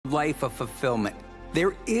life of fulfillment.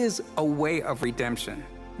 There is a way of redemption.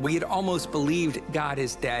 We had almost believed God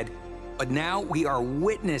is dead, but now we are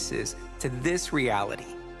witnesses to this reality.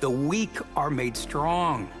 The weak are made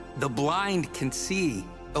strong. The blind can see.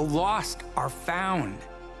 The lost are found.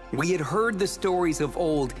 We had heard the stories of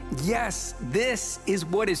old. Yes, this is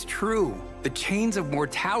what is true. The chains of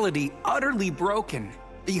mortality utterly broken.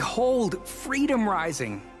 Behold, freedom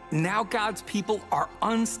rising. Now God's people are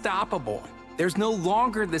unstoppable. There's no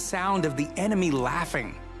longer the sound of the enemy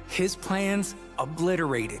laughing. His plans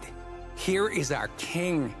obliterated. Here is our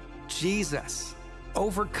King, Jesus,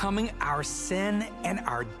 overcoming our sin and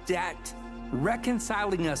our debt,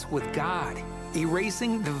 reconciling us with God,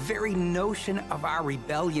 erasing the very notion of our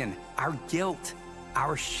rebellion, our guilt,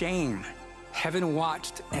 our shame. Heaven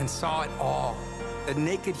watched and saw it all. The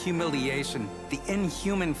naked humiliation, the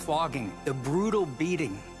inhuman flogging, the brutal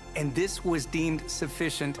beating, and this was deemed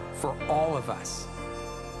sufficient for all of us.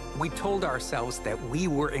 We told ourselves that we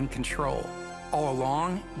were in control. All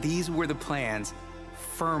along, these were the plans,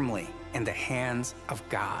 firmly in the hands of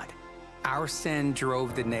God. Our sin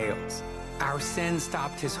drove the nails. Our sin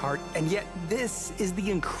stopped his heart, and yet this is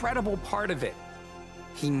the incredible part of it.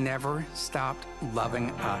 He never stopped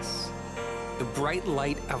loving us. The bright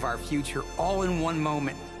light of our future all in one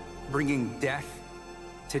moment, bringing death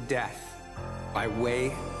to death by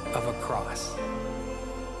way of a cross.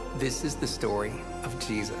 This is the story of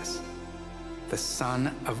Jesus, the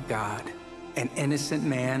Son of God, an innocent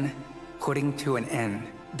man putting to an end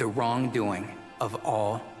the wrongdoing of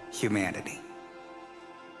all humanity.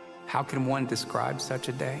 How can one describe such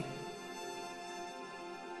a day?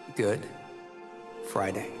 Good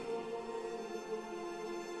Friday.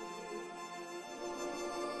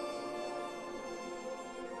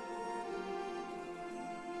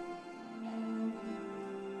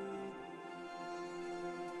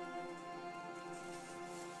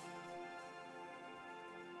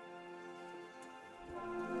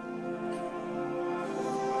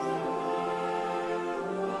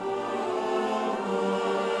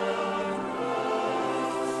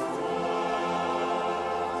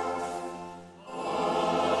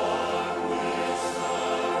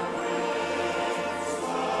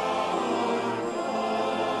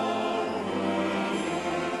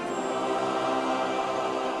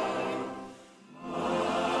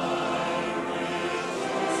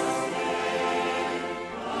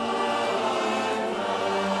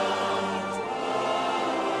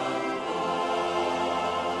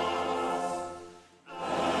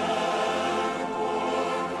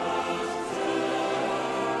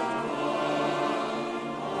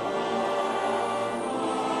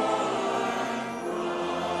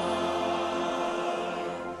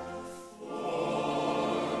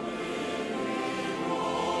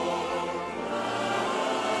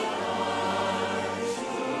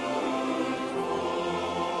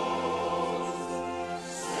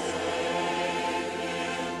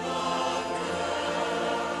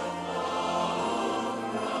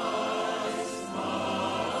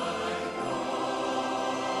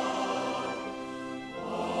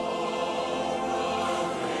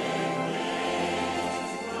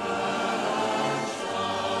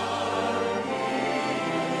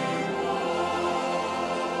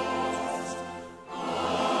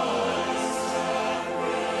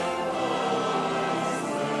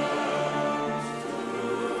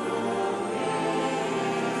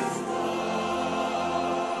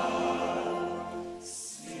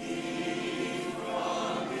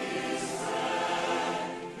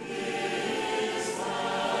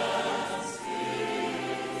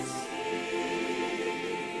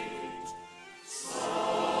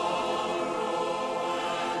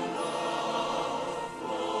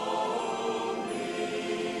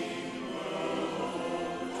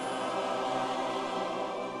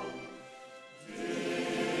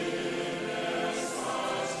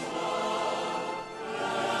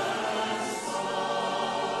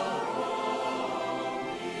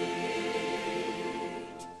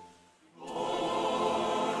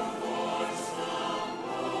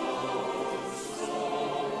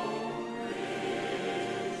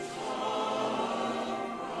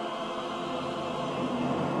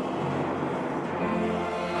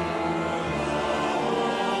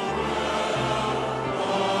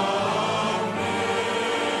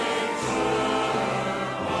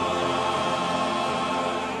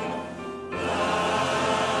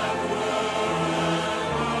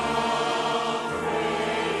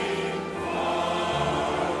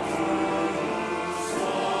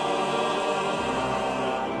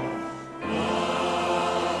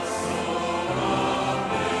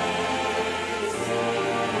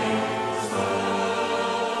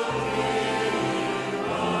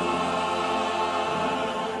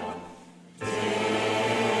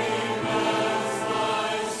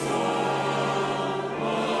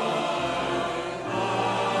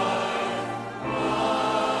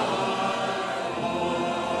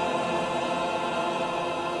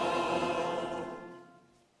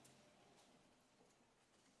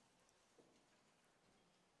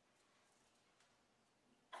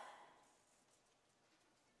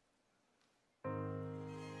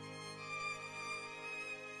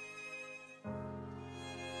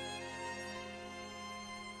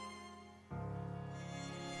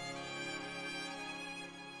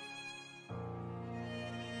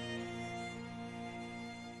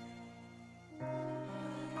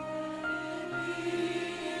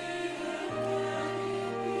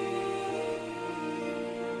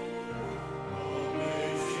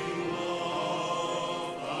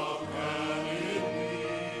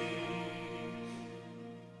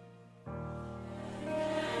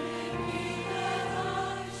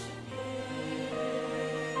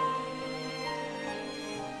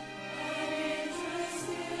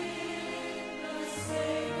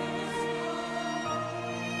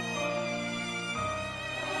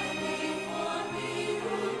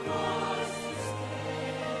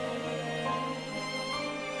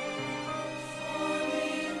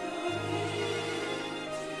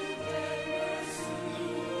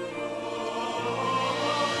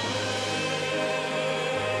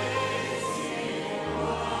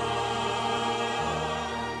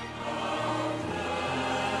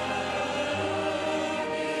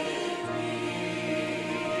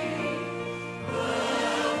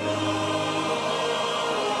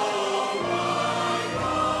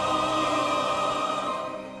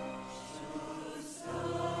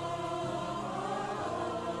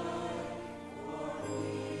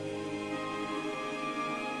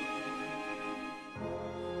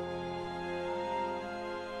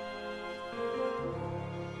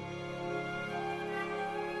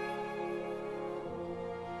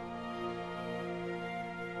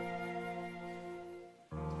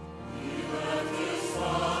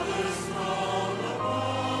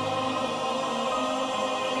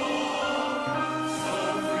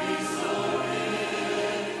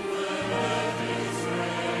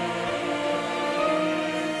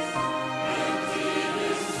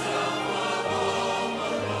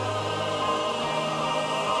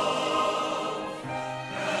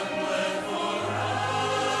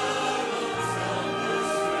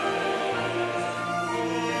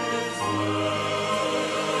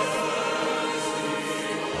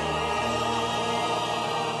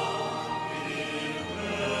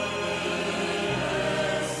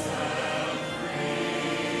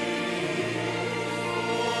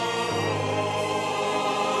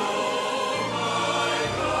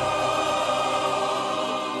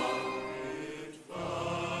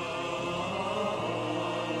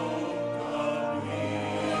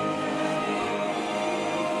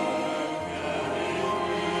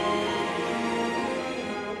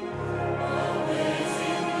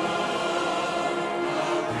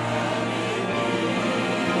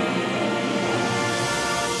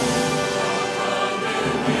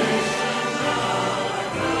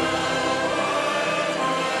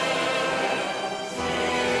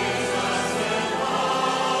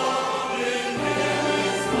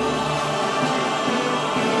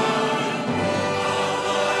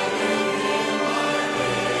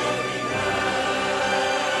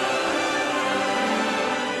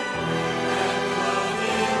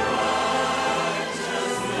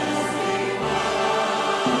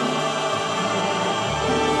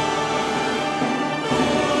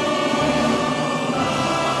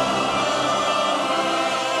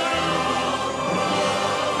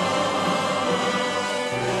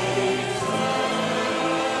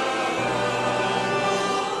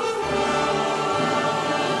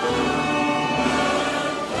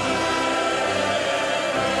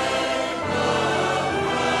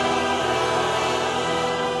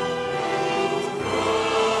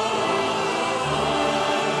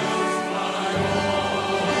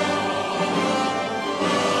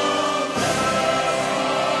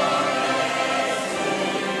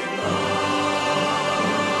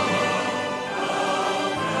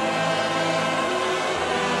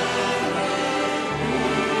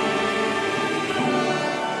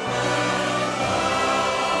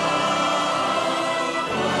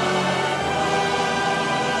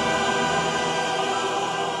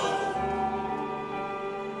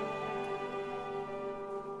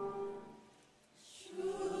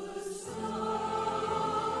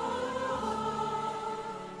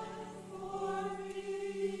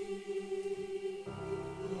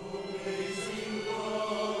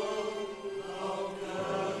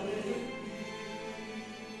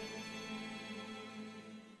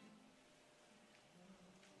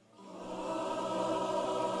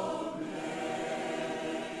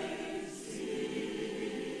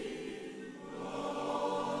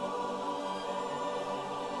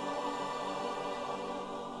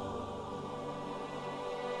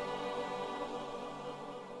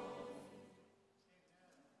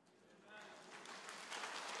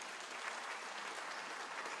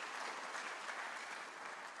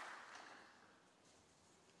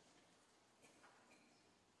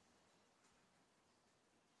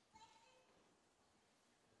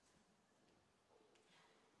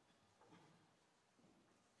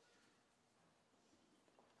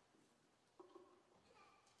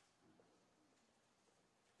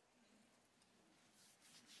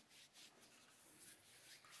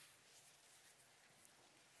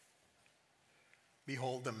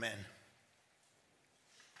 Behold the man.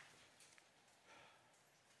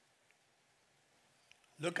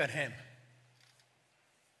 Look at him.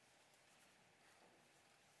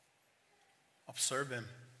 Observe him.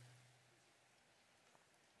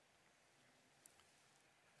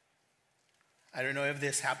 I don't know if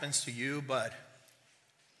this happens to you, but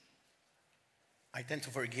I tend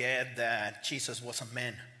to forget that Jesus was a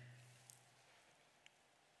man.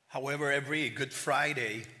 However, every Good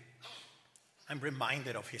Friday, I'm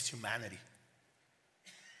reminded of his humanity.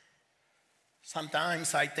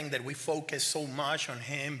 Sometimes I think that we focus so much on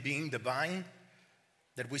him being divine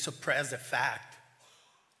that we suppress the fact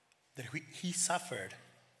that he suffered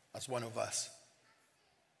as one of us.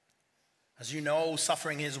 As you know,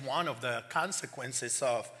 suffering is one of the consequences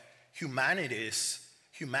of humanity's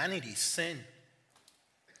sin.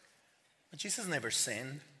 But Jesus never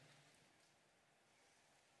sinned.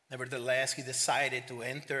 Nevertheless, he decided to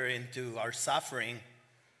enter into our suffering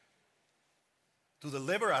to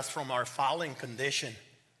deliver us from our fallen condition.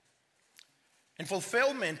 In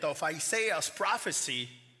fulfillment of Isaiah's prophecy,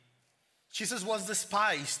 Jesus was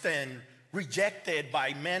despised and rejected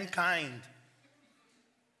by mankind,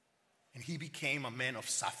 and he became a man of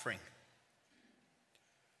suffering.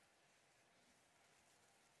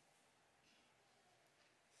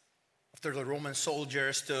 After the Roman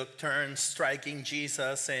soldiers took turns striking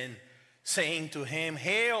Jesus and saying to him,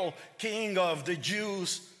 "Hail, King of the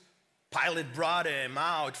Jews," Pilate brought him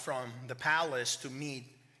out from the palace to meet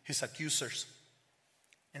his accusers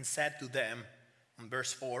and said to them, in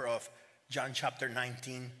verse 4 of John chapter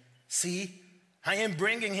 19, "See, I am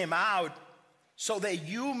bringing him out so that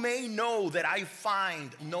you may know that I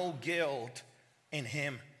find no guilt in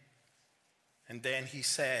him." And then he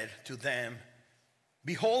said to them,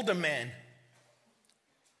 "Behold the man."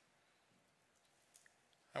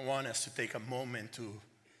 I want us to take a moment to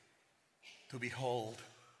behold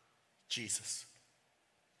Jesus.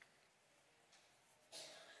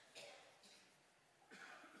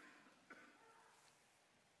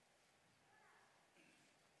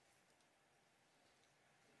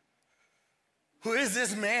 Who is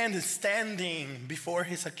this man standing before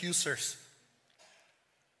his accusers,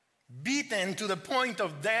 beaten to the point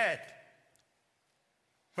of death,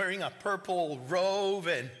 wearing a purple robe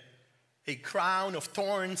and a crown of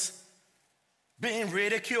thorns, being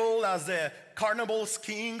ridiculed as the carnival's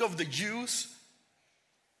king of the Jews?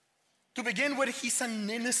 To begin with, he's an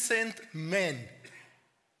innocent man,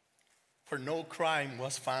 for no crime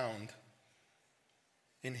was found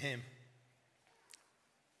in him.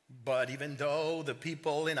 But even though the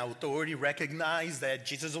people in authority recognized that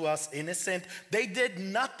Jesus was innocent, they did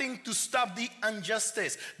nothing to stop the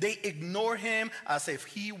injustice. They ignored him as if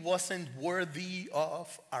he wasn't worthy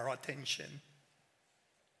of our attention.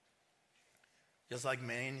 Just like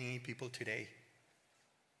many people today.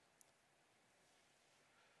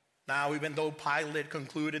 Now, even though Pilate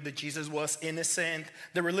concluded that Jesus was innocent,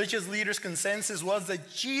 the religious leaders' consensus was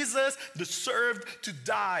that Jesus deserved to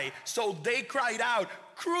die. So they cried out,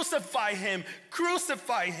 "Crucify him!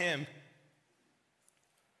 Crucify him!"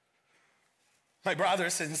 My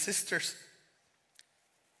brothers and sisters,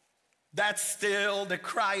 that's still the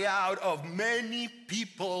cry out of many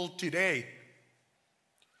people today.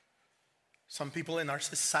 Some people in our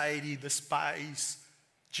society despise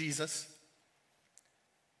Jesus,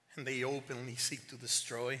 and they openly seek to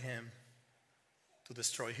destroy him, to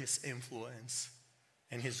destroy his influence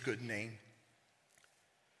and his good name.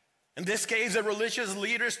 In this case, the religious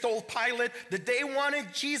leaders told Pilate that they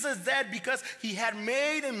wanted Jesus dead because he had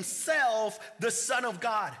made himself the Son of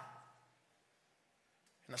God.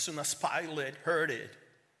 And as soon as Pilate heard it,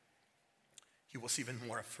 he was even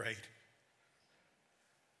more afraid.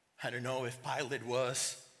 I don't know if Pilate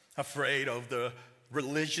was afraid of the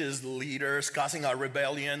religious leaders causing a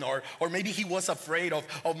rebellion, or maybe he was afraid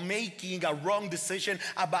of making a wrong decision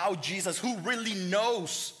about Jesus. Who really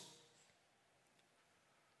knows?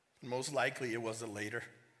 Most likely it was the latter.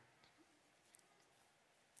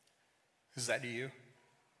 Is that you?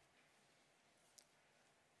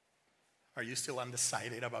 Are you still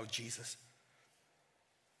undecided about Jesus?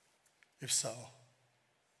 If so,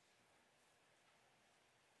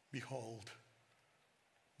 behold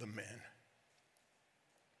the man.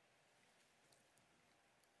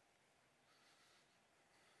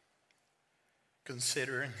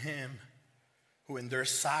 Considering him who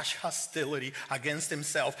endures such hostility against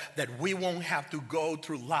himself that we won't have to go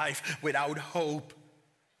through life without hope.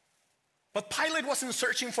 But Pilate wasn't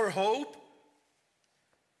searching for hope.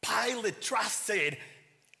 Pilate trusted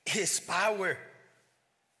his power.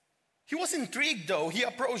 He was intrigued though. He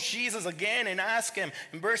approached Jesus again and asked him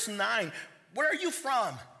in verse 9, "Where are you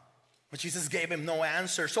from?" But Jesus gave him no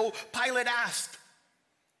answer. So Pilate asked,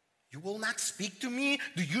 "You will not speak to me?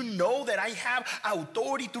 Do you know that I have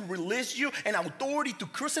authority to release you and authority to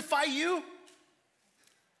crucify you?"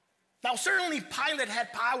 Now, certainly Pilate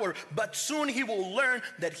had power, but soon he will learn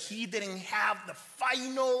that he didn't have the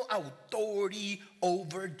final authority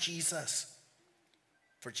over Jesus.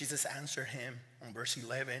 For Jesus answered him on verse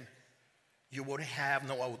 11, "You would have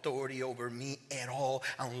no authority over me at all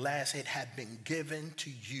unless it had been given to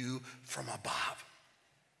you from above."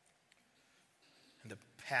 In the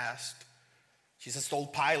past, Jesus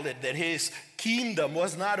told Pilate that his kingdom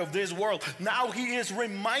was not of this world. Now he is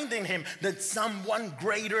reminding him that someone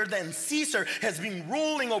greater than Caesar has been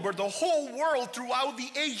ruling over the whole world throughout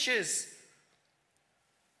the ages.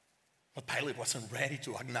 But Pilate wasn't ready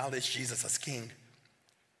to acknowledge Jesus as king,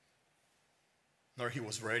 nor he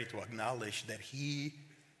was ready to acknowledge that he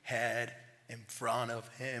had in front of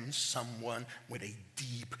him someone with a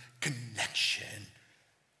deep connection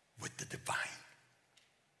with the divine.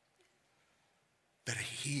 That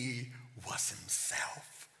he was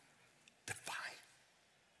himself divine.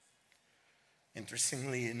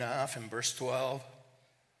 Interestingly enough, in verse 12,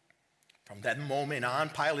 from that moment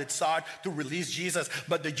on, Pilate sought to release Jesus,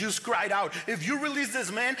 but the Jews cried out, "If you release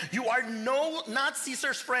this man, you are not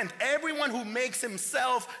Caesar's friend. Everyone who makes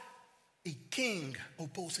himself a king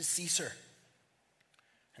opposes Caesar."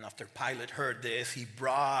 And after Pilate heard this, he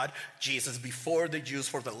brought Jesus before the Jews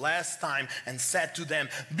for the last time and said to them,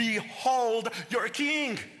 "Behold your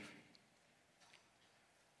king."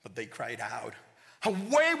 But they cried out,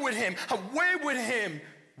 "Away with him! Away with him!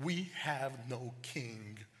 We have no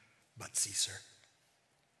king but Caesar."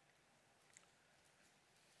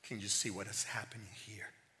 Can you see what is happening here?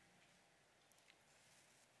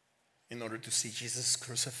 In order to see Jesus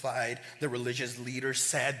crucified, the religious leaders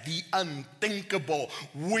said the unthinkable: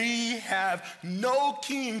 "We have no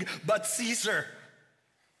king but Caesar."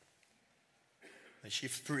 The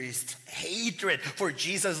chief priest's hatred for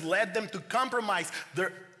Jesus led them to compromise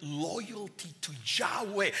their loyalty to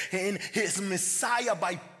Yahweh and his Messiah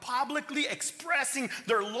by publicly expressing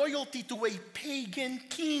their loyalty to a pagan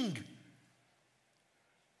king.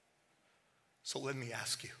 So let me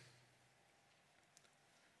ask you,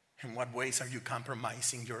 in what ways are you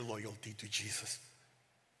compromising your loyalty to Jesus?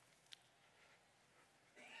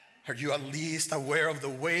 Are you at least aware of the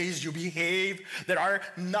ways you behave that are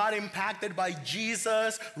not impacted by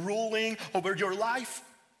Jesus ruling over your life?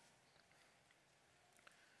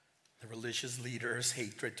 The religious leaders'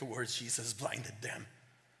 hatred towards Jesus blinded them.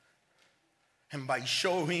 And by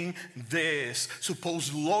showing this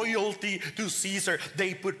supposed loyalty to Caesar,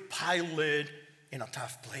 they put Pilate in a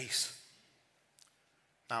tough place.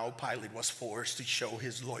 Now Pilate was forced to show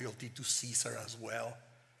his loyalty to Caesar as well.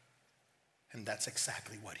 And that's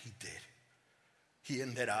exactly what he did. He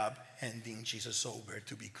ended up handing Jesus over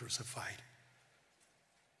to be crucified.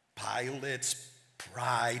 Pilate's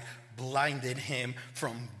pride blinded him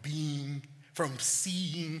from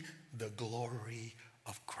seeing the glory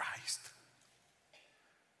of Christ.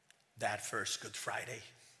 That first Good Friday,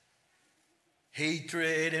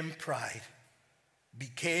 hatred and pride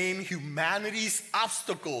became humanity's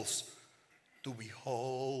obstacles to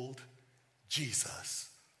behold Jesus,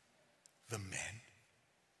 the man.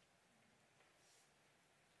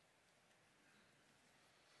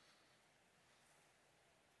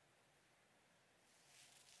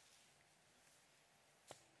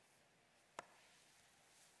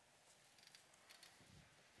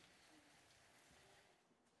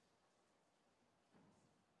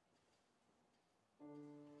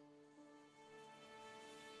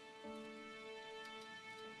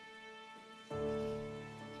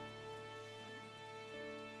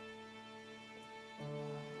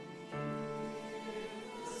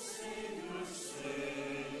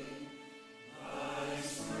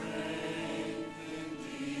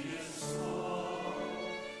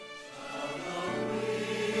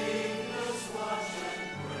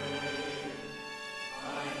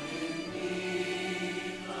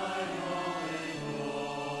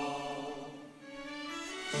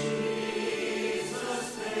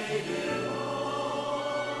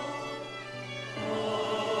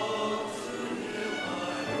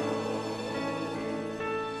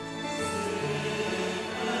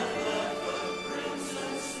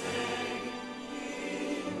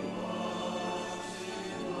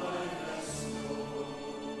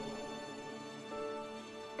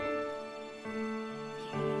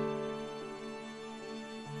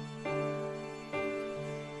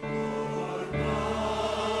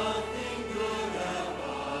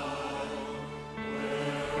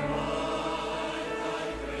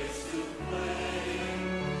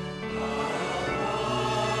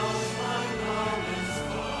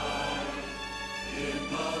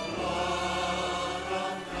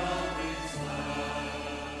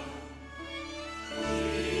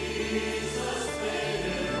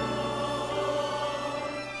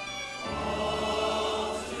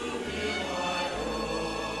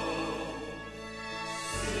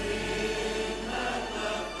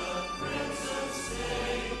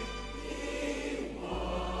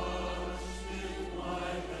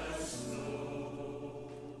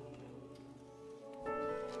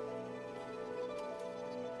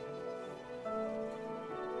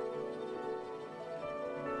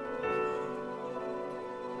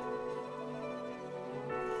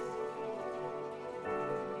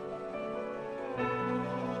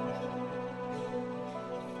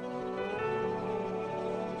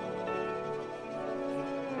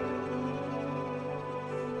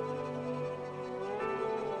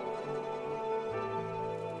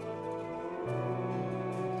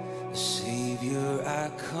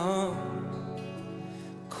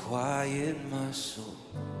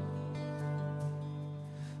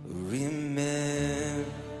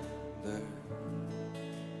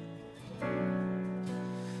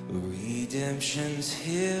 redemption's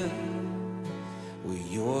hill where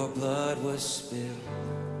your blood was spilled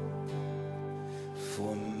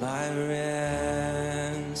for my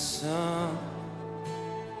ransom.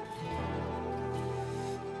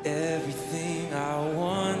 Everything I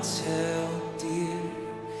once held dear,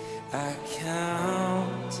 I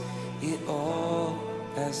count it all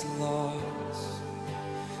as loss.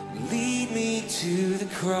 Lead me to the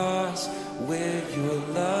cross where your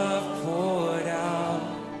love poured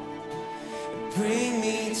out. Bring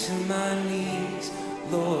me to my knees,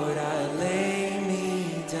 Lord, I lay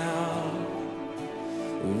me down.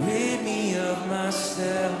 Rid me of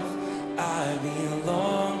myself, I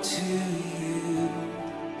belong to you.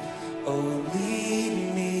 Oh, lead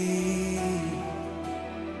me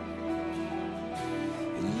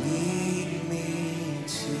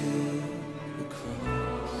to the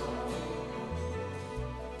cross.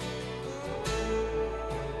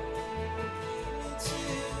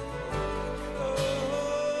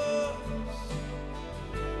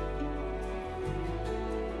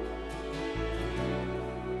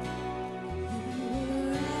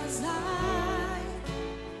 As I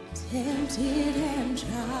tempted and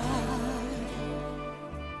tried,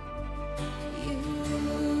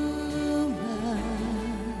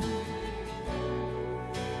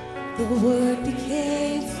 the Word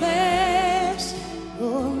became flesh,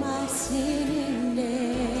 for my sin and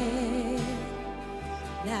death.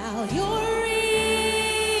 Now you're risen.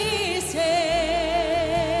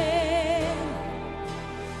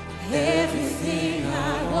 Everything I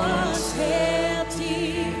once held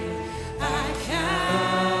dear, I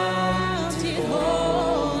counted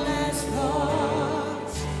whole as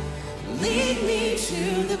lost. Lead me to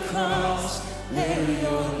the cross, where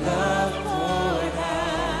your love poured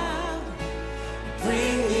out.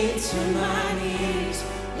 Bring me to my knees,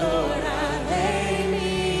 Lord, I lay me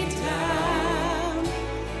down.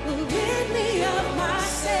 Rid me of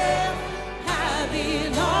myself, I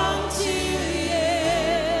belong to you.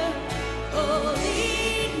 Oh,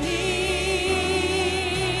 lead me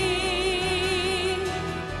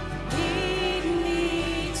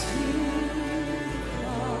to the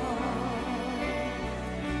cross.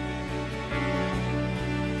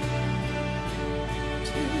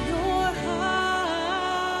 To your heart.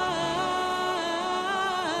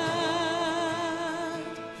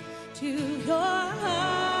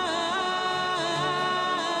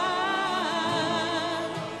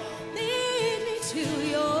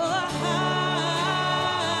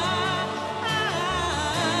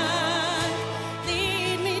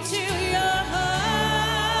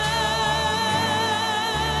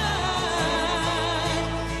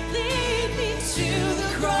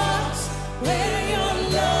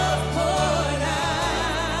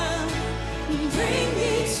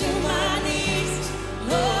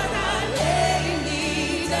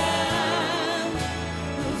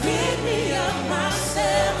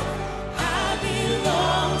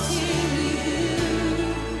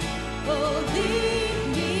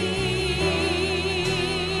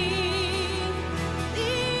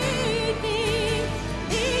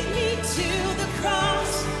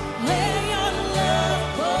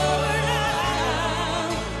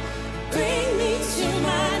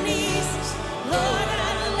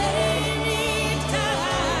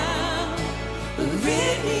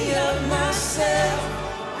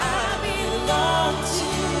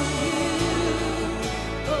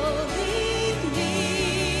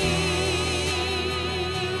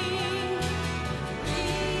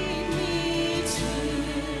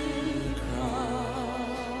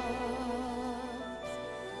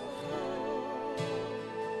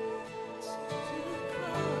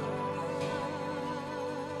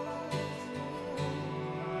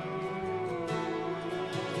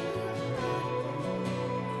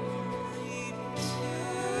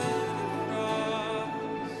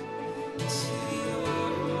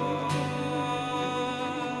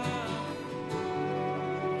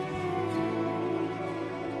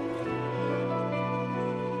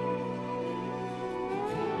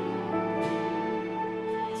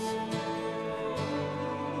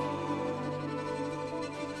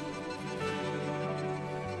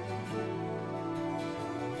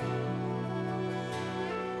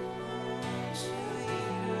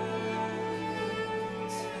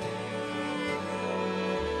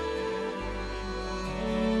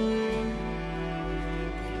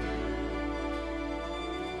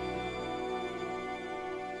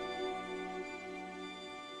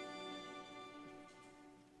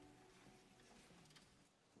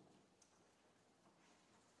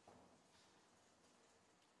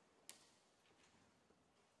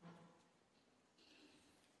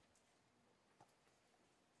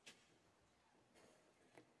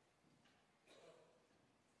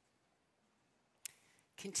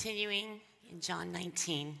 Continuing in John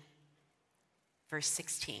 19, verse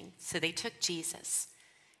 16. So they took Jesus,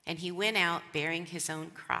 and he went out bearing his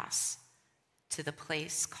own cross to the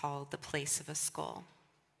place called the place of a skull,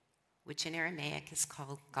 which in Aramaic is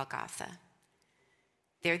called Golgotha.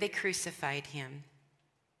 There they crucified him,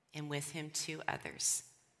 and with him 2 others,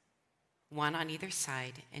 one on either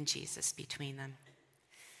side, and Jesus between them.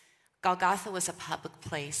 Golgotha was a public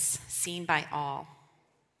place seen by all,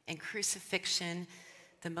 and crucifixion,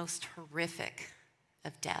 the most horrific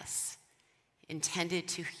of deaths, intended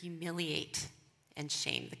to humiliate and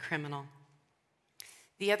shame the criminal.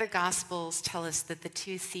 The other Gospels tell us that the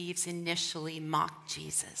 2 thieves initially mocked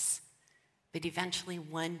Jesus, but eventually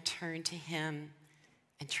one turned to him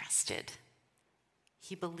and trusted.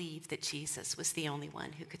 He believed that Jesus was the only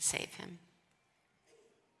one who could save him.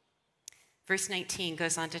 Verse 19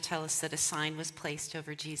 goes on to tell us that a sign was placed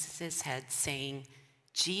over Jesus' head saying,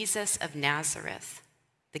 "Jesus of Nazareth,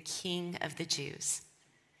 the King of the Jews."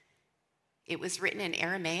 It was written in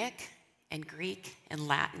Aramaic and Greek and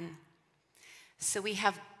Latin. So we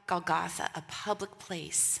have Golgotha, a public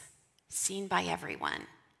place seen by everyone,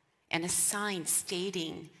 and a sign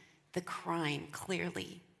stating the crime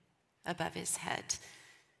clearly above his head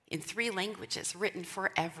in 3 languages, written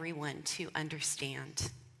for everyone to understand.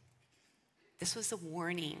 This was a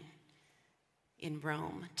warning in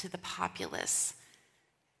Rome to the populace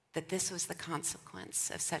that this was the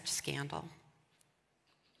consequence of such scandal.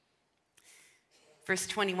 Verse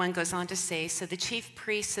 21 goes on to say, so the chief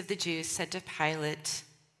priests of the Jews said to Pilate,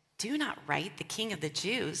 "Do not write the King of the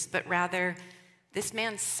Jews, but rather, this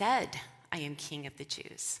man said, 'I am King of the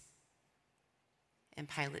Jews.'" And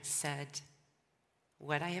Pilate said,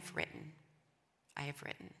 "What I have written, I have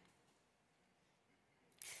written."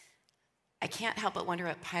 I can't help but wonder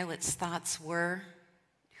what Pilate's thoughts were.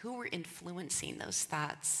 Who were influencing those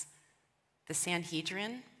thoughts? The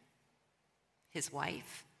Sanhedrin? His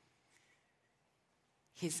wife?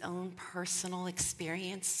 His own personal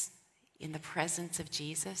experience in the presence of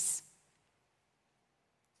Jesus?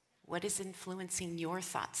 What is influencing your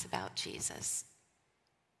thoughts about Jesus?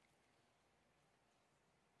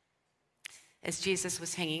 As Jesus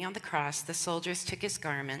was hanging on the cross, the soldiers took his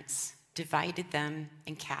garments, divided them,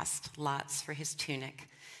 and cast lots for his tunic.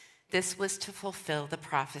 This was to fulfill the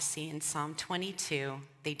prophecy in Psalm 22,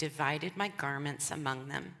 "They divided my garments among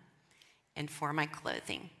them, and for my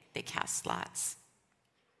clothing they cast lots."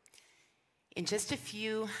 In just a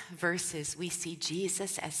few verses, we see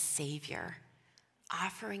Jesus as Savior,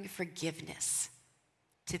 offering forgiveness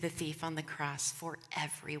to the thief on the cross for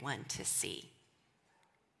everyone to see.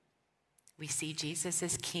 We see Jesus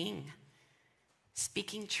as King,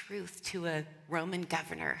 speaking truth to a Roman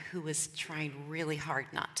governor who was trying really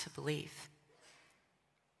hard not to believe.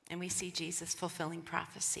 And we see Jesus fulfilling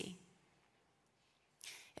prophecy.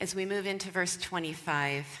 As we move into verse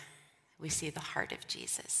 25, we see the heart of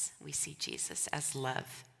Jesus. We see Jesus as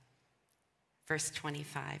love. Verse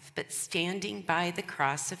 25, but standing by the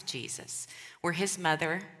cross of Jesus were his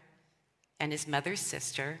mother and his mother's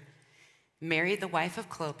sister, Mary, the wife of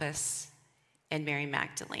Clopas, and Mary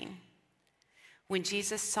Magdalene. When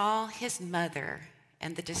Jesus saw his mother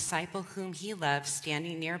and the disciple whom he loved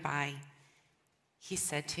standing nearby, he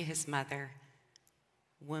said to his mother,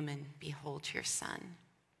 "Woman, behold your son."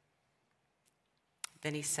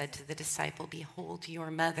 Then he said to the disciple, "Behold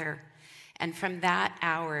your mother." And from that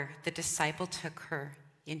hour, the disciple took her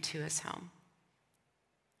into his home.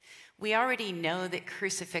 We already know that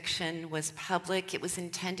crucifixion was public. It was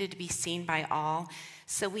intended to be seen by all.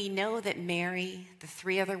 So we know that Mary, the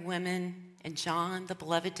 3 other women, and John, the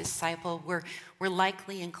beloved disciple, were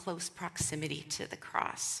likely in close proximity to the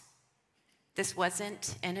cross. This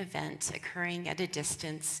wasn't an event occurring at a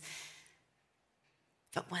distance,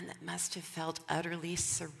 but one that must have felt utterly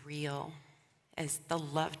surreal as the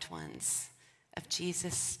loved ones of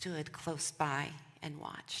Jesus stood close by and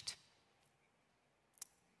watched.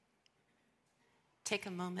 Take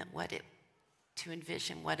a moment to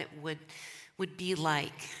envision what it would be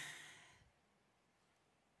like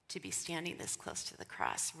to be standing this close to the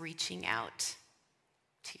cross, reaching out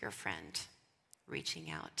to your friend, reaching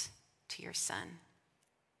out to your son.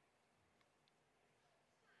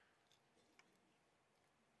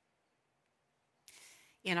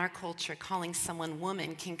 In our culture, calling someone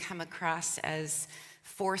woman can come across as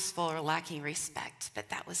forceful or lacking respect, but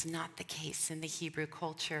that was not the case in the Hebrew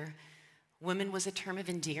culture. Woman was a term of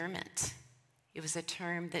endearment. It was a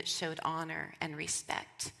term that showed honor and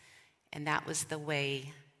respect, and that was the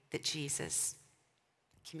way that Jesus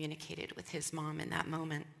communicated with his mom in that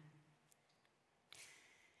moment.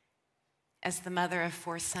 As the mother of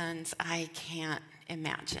 4 sons, I can't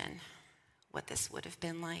imagine what this would have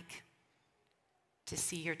been like to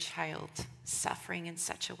see your child suffering in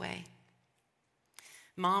such a way.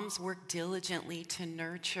 Moms work diligently to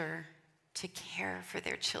nurture, to care for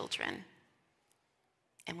their children.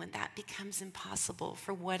 And when that becomes impossible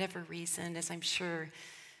for whatever reason, as I'm sure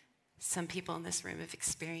some people in this room have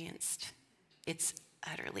experienced, it's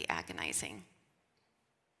utterly agonizing.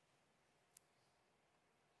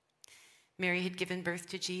 Mary had given birth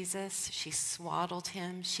to Jesus. She swaddled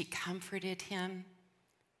him. She comforted him.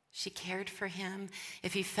 She cared for him.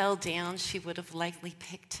 If he fell down, she would have likely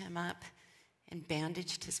picked him up and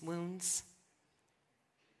bandaged his wounds.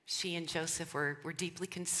 She and Joseph were deeply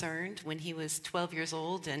concerned when he was 12 years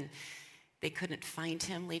old and they couldn't find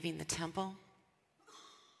him leaving the temple.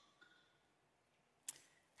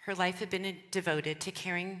 Her life had been devoted to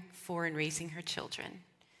caring for and raising her children.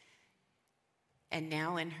 And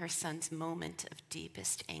now in her son's moment of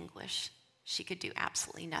deepest anguish, she could do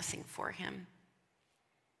absolutely nothing for him.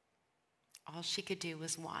 All she could do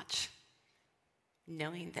was watch,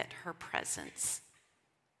 knowing that her presence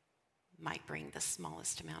might bring the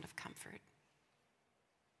smallest amount of comfort.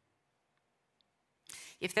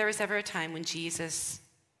 If there was ever a time when Jesus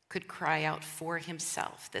could cry out for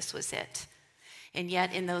himself, this was it. And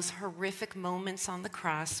yet in those horrific moments on the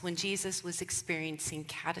cross, when Jesus was experiencing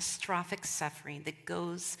catastrophic suffering that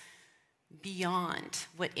goes beyond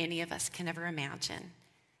what any of us can ever imagine,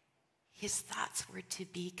 his thoughts were to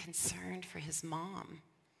be concerned for his mom.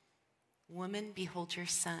 Woman, behold your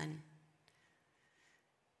son.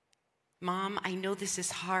 Mom, I know this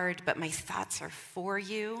is hard, but my thoughts are for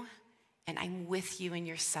you, and I'm with you in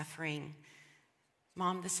your suffering.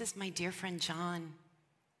 Mom, this is my dear friend John.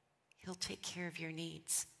 He'll take care of your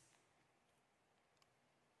needs.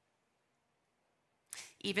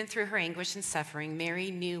 Even through her anguish and suffering, Mary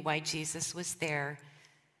knew why Jesus was there.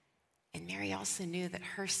 And Mary also knew that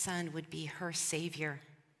her son would be her Savior.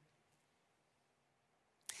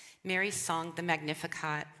 Mary's song, the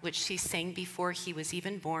Magnificat, which she sang before he was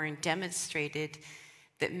even born, demonstrated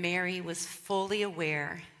that Mary was fully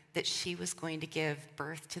aware that she was going to give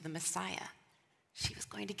birth to the Messiah. She was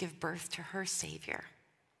going to give birth to her Savior.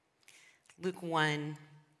 Luke 1,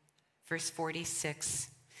 verse 46,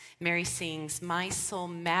 Mary sings, "My soul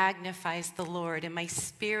magnifies the Lord, and my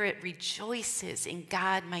spirit rejoices in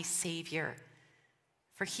God my Savior.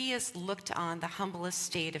 For he has looked on the humble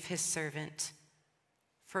estate of his servant.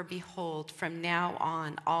 For behold, from now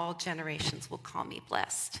on all generations will call me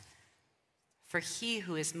blessed. For he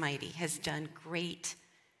who is mighty has done great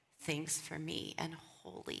things for me, and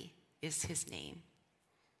holy is his name."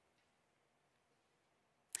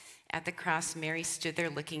 At the cross, Mary stood there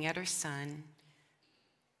looking at her son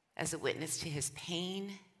as a witness to his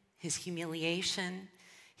pain, his humiliation,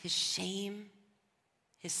 his shame,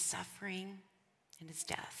 his suffering, and his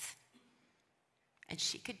death. And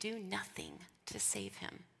she could do nothing to save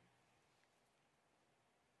him.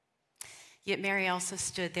 Yet Mary also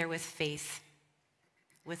stood there with faith,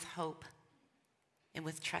 with hope, and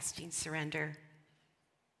with trusting surrender.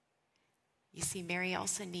 You see, Mary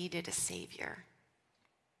also needed a Savior.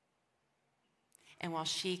 And while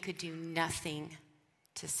she could do nothing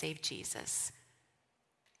to save Jesus,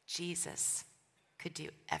 Jesus could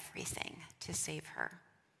do everything to save her.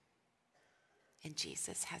 And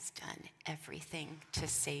Jesus has done everything to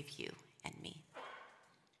save you and me.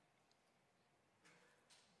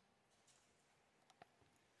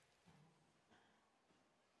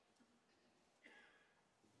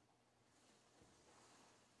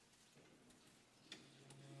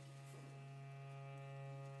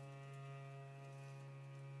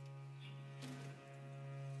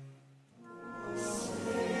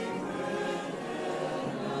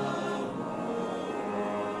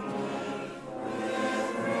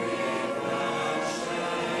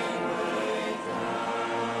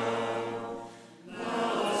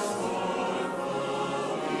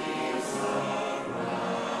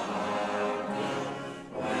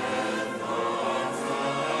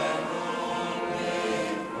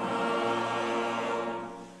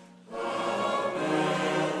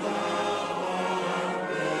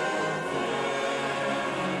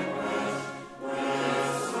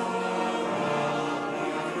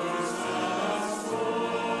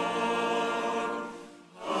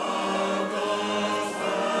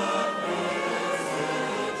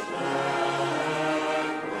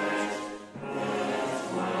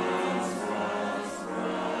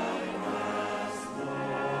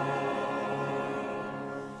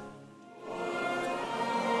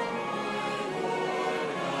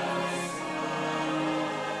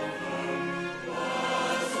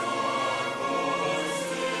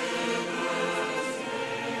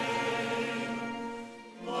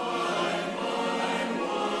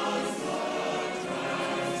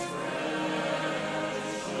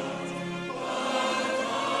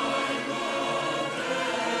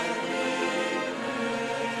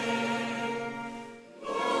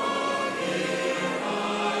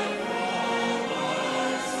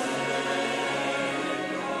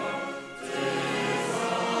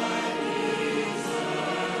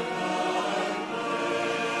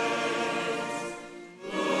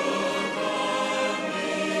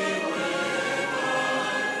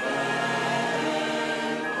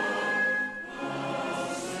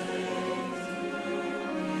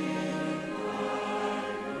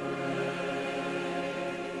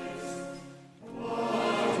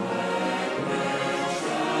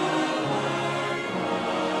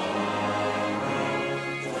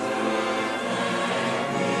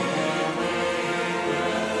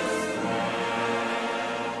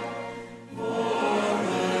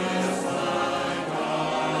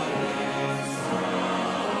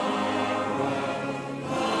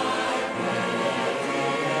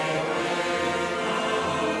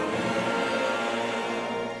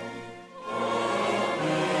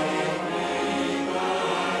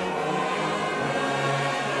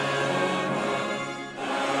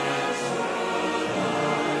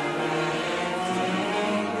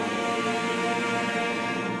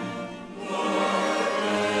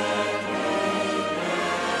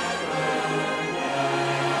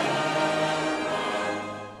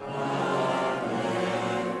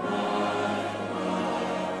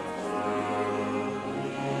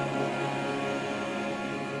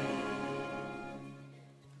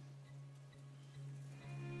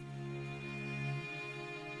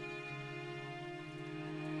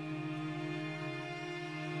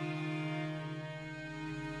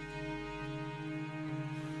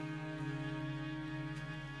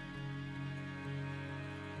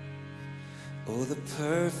 Oh, the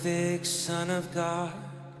perfect Son of God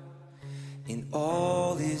in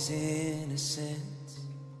all his innocence.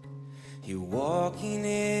 You're walking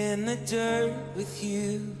in the dirt with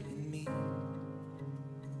you and me.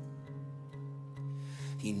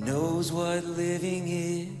 He knows what living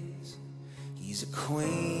is. He's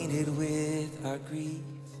acquainted with our grief.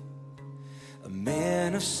 A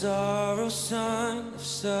man of sorrow, son of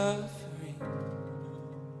suffering.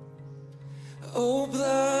 Oh,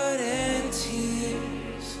 blood and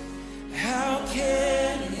tears, how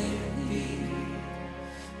can it be?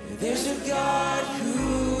 There's a God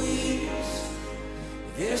who weeps,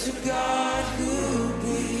 there's a God who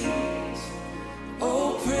bleeds.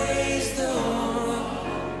 Oh, praise the one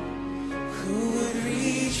who would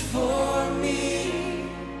reach for me.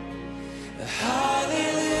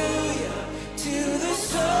 Hallelujah to the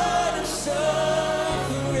Son of suffering.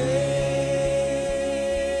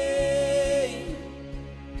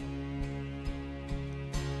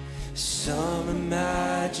 Some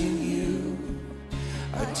imagine you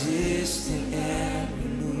are distant and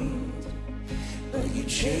removed, but you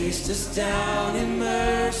chased us down in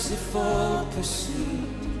merciful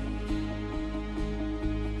pursuit.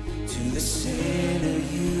 To the sinner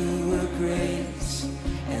you were grace,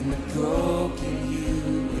 and the broken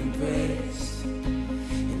you embraced.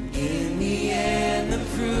 And in the end the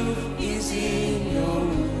proof is in your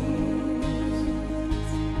wounds.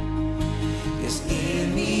 Yes,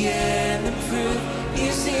 in the end the proof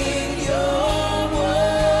is in your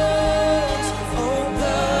wounds. Oh,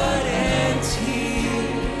 blood and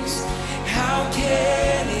tears, how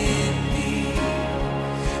can it be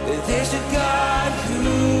that there's a God who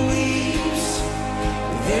weeps,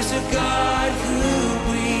 there's a God who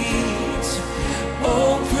bleeds.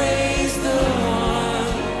 Oh, praise the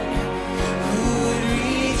one who would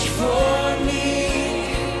reach for me.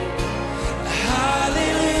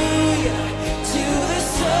 Hallelujah to the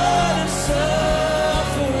Son of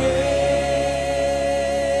suffering.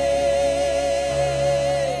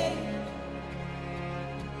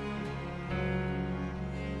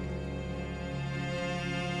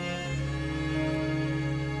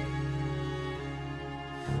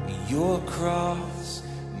 Your cross,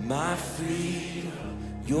 my freedom,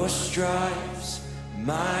 your stripes,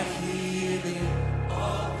 my healing.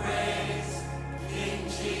 All praise, King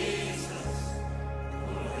Jesus.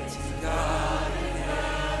 Glory to God in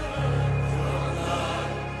heaven. Your love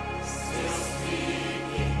still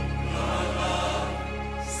speaking, your love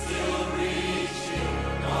still reaching.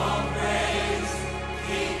 All praise,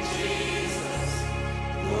 King Jesus.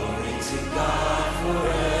 Glory to God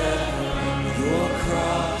forever. Your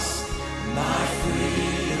cross, my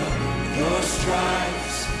freedom, your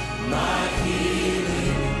stripes, my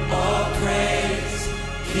healing. All praise,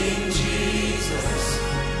 King Jesus.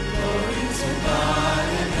 Glory to God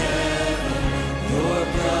in heaven. Your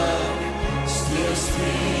blood still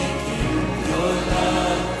speaking, your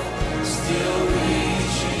love still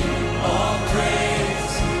reaching. All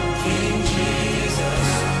praise, King Jesus.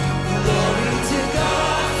 Glory to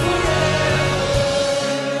God forever.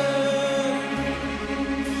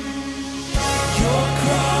 Your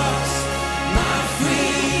cross, my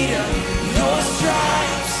freedom, your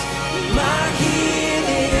stripes, my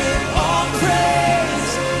healing. All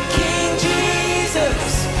praise, King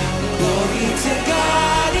Jesus. Glory to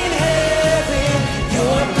God in heaven.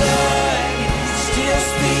 Your blood still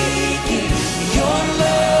speaking, your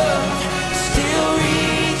love still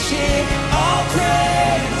reaching. All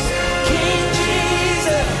praise, King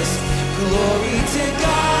Jesus. Glory to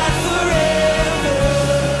God forever.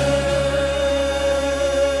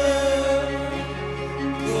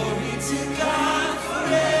 Glory to God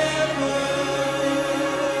forever.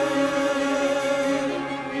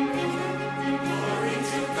 Glory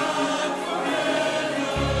to God forever.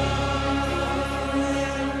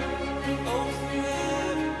 Oh,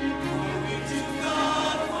 forever. Glory to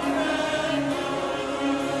God forever.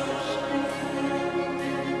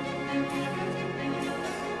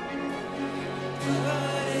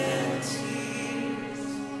 Blood and tears,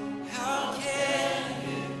 how can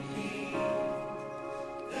it be?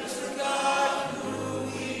 There's a God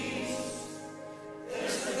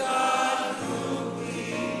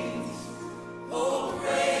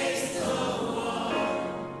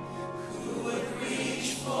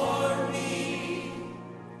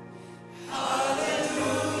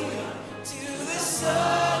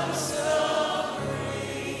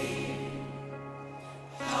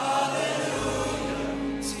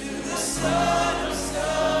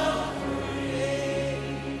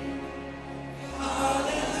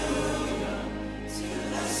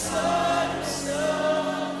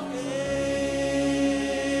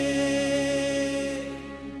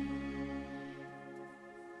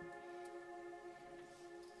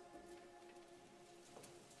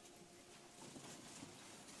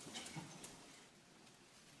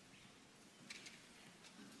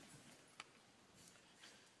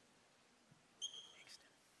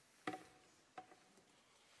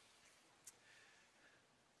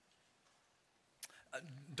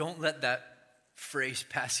Don't let that phrase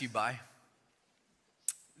pass you by.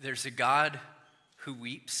 There's a God who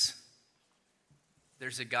weeps.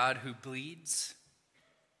 There's a God who bleeds.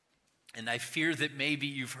 And I fear that maybe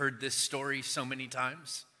you've heard this story so many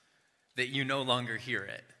times that you no longer hear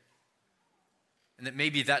it. And that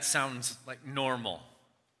maybe that sounds like normal.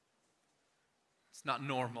 It's not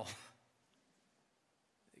normal.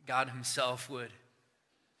 God himself would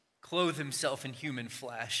clothe himself in human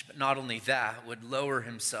flesh, but not only that, would lower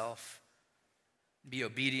himself, be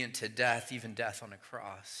obedient to death, even death on a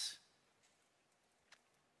cross.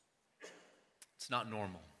 It's not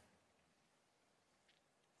normal.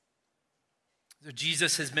 So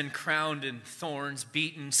Jesus has been crowned in thorns,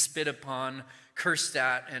 beaten, spit upon, cursed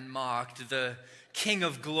at, and mocked. The King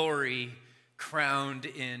of glory crowned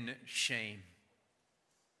in shame.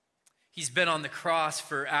 He's been on the cross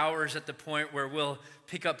for hours at the point where we'll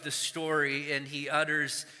pick up the story and he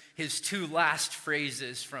utters his two last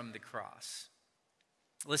phrases from the cross.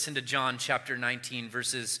 Listen to John chapter 19,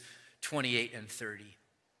 verses 28 and 30.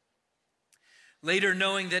 Later,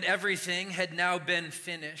 knowing that everything had now been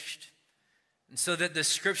finished, and so that the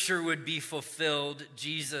scripture would be fulfilled,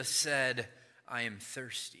 Jesus said, I am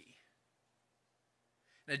thirsty.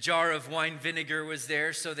 And a jar of wine vinegar was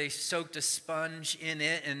there, so they soaked a sponge in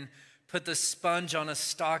it and put the sponge on a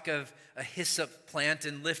stalk of a hyssop plant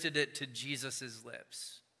and lifted it to Jesus'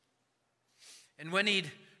 lips. And when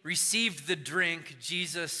he'd received the drink,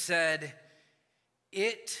 Jesus said,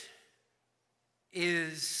 it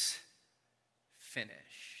is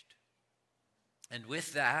finished. And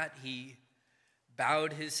with that, he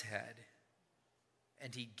bowed his head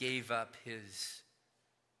and he gave up his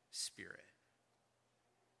spirit.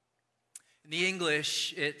 In the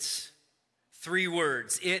English, it's 3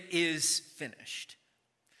 words. It is finished.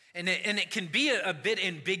 And it can be a bit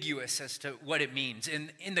ambiguous as to what it means. In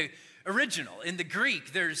the original, in the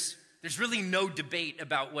Greek, there's really no debate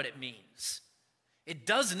about what it means. It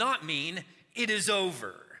does not mean it is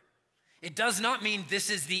over. It does not mean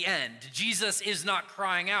this is the end. Jesus is not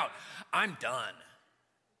crying out, I'm done.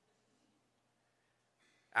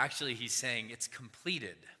 Actually, he's saying it's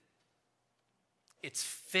completed. It's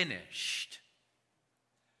finished.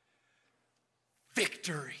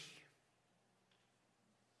 Victory.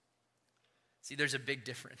 See, there's a big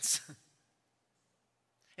difference.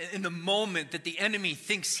 In the moment that the enemy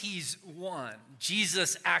thinks he's won,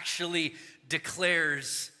 Jesus actually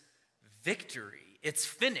declares victory. It's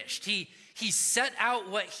finished. He set out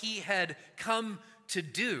what he had come to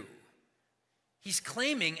do. He's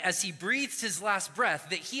claiming as he breathes his last breath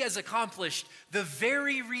that he has accomplished the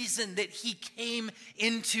very reason that he came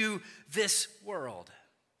into this world.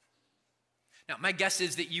 Now, my guess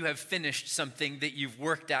is that you have finished something that you've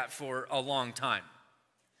worked at for a long time.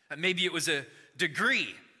 Maybe it was a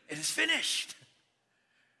degree. It is finished.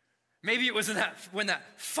 Maybe it was when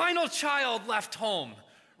that final child left home,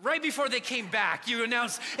 right before they came back, you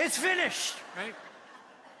announced, it's finished, right?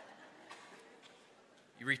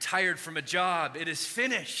 You retired from a job, it is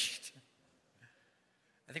finished.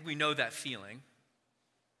 I think we know that feeling.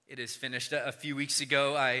 It is finished. A few weeks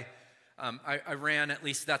ago, I ran, at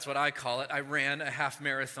least that's what I call it, I ran a half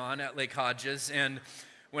marathon at Lake Hodges, and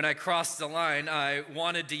when I crossed the line, I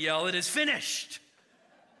wanted to yell, it is finished.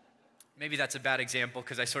 Maybe that's a bad example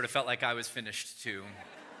because I sort of felt like I was finished too.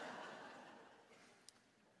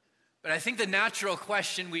 But I think the natural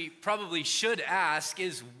question we probably should ask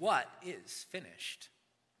is, what is finished?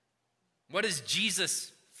 What is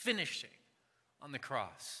Jesus finishing on the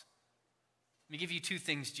cross? Let me give you 2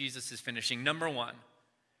 things Jesus is finishing. Number 1,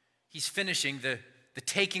 he's finishing the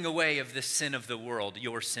taking away of the sin of the world,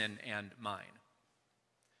 your sin and mine.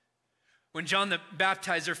 When John the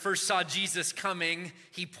Baptizer first saw Jesus coming,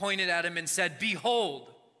 he pointed at him and said, behold,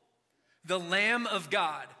 the Lamb of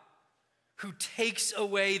God who takes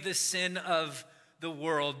away the sin of the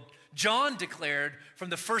world. John declared from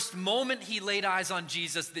the first moment he laid eyes on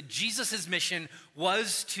Jesus that Jesus' mission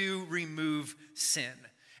was to remove sin.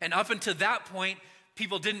 And up until that point,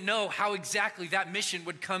 people didn't know how exactly that mission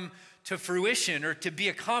would come to fruition or to be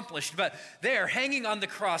accomplished. But there, hanging on the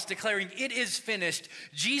cross, declaring it is finished,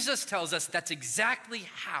 Jesus tells us that's exactly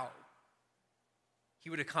how he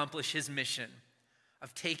would accomplish his mission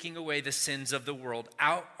of taking away the sins of the world.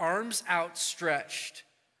 Arms outstretched,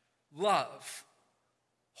 love,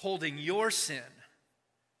 holding your sin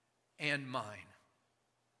and mine.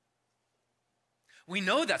 We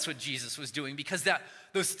know that's what Jesus was doing because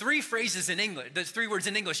those 3 phrases in English, those 3 words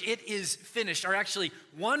in English, it is finished, are actually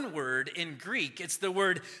one word in Greek. It's the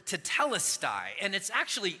word tetelestai, and it's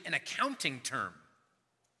actually an accounting term.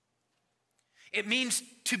 It means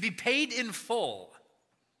to be paid in full.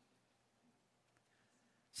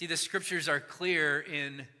 See, the scriptures are clear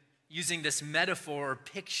in using this metaphor or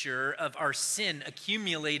picture of our sin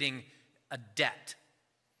accumulating a debt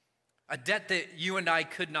that you and I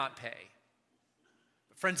could not pay.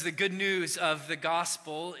 Friends, the good news of the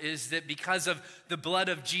gospel is that because of the blood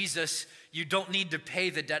of Jesus, you don't need to pay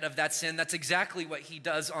the debt of that sin. That's exactly what he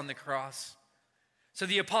does on the cross. So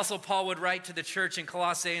the Apostle Paul would write to the church in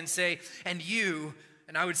Colossae and say, and you,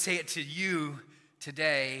 and I would say it to you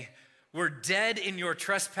today, were dead in your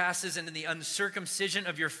trespasses and in the uncircumcision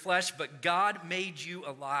of your flesh, but God made you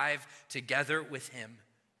alive together with him,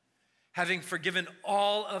 having forgiven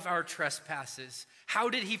all of our trespasses. How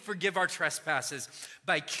did he forgive our trespasses?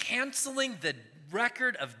 By canceling the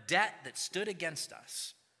record of debt that stood against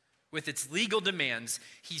us. With its legal demands,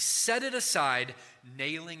 he set it aside,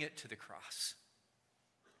 nailing it to the cross.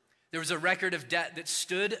 There was a record of debt that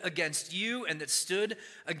stood against you and that stood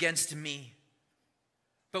against me.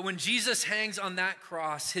 But when Jesus hangs on that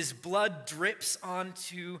cross, his blood drips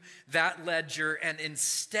onto that ledger, and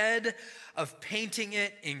instead of painting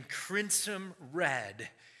it in crimson red,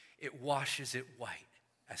 it washes it white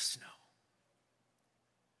as snow.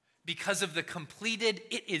 Because of the completed,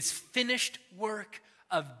 it is finished work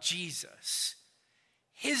of Jesus.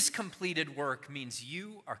 His completed work means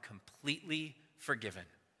you are completely forgiven.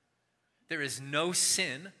 There is no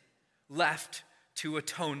sin left to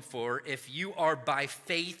atone for if you are by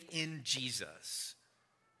faith in Jesus.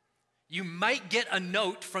 You might get a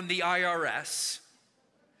note from the IRS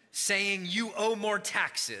saying you owe more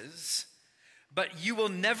taxes, but you will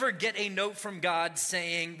never get a note from God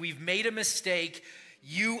saying we've made a mistake,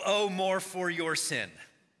 you owe more for your sin.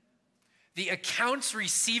 The accounts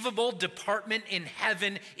receivable department in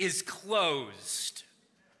heaven is closed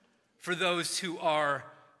for those who are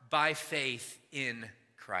by faith in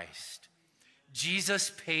Christ.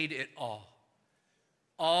 Jesus paid it all.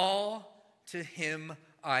 All to him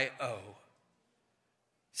I owe.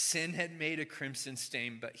 Sin had made a crimson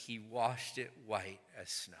stain, but he washed it white as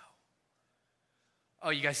snow.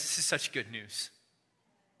 Oh, you guys, this is such good news.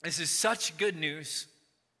 This is such good news.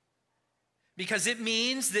 Because it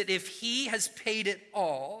means that if he has paid it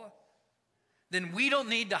all, then we don't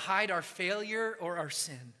need to hide our failure or our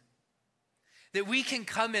sin. That we can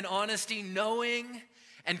come in honesty knowing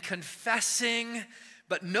and confessing,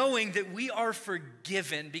 but knowing that we are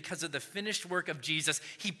forgiven because of the finished work of Jesus.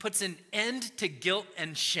 He puts an end to guilt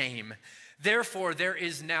and shame. Therefore, there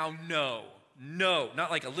is now no,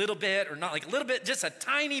 not like a little bit or not like a little bit, just a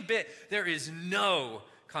tiny bit. There is no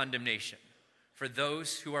condemnation for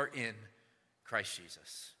those who are in Christ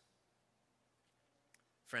Jesus.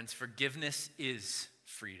 Friends, forgiveness is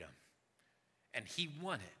freedom, and he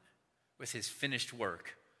won it with his finished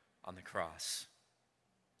work on the cross.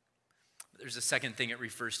 There's a second thing it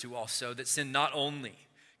refers to also, that sin not only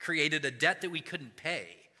created a debt that we couldn't pay,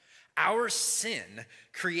 our sin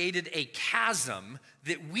created a chasm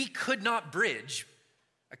that we could not bridge,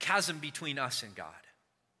 a chasm between us and God.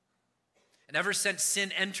 And ever since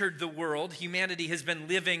sin entered the world, humanity has been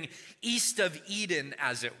living east of Eden,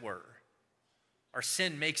 as it were. Our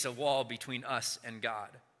sin makes a wall between us and God.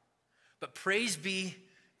 But praise be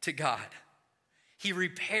to God. He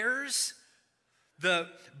repairs the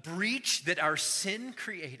breach that our sin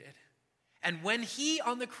created. And when he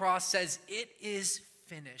on the cross says, "It is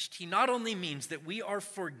finished," he not only means that we are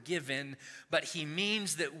forgiven, but he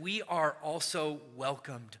means that we are also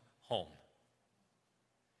welcomed home.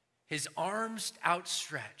 His arms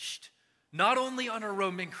outstretched, not only on a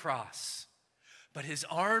Roman cross, but his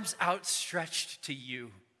arms outstretched to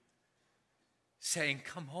you, saying,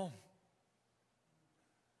 "Come home.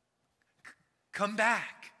 Come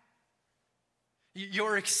back.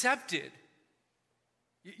 You're accepted.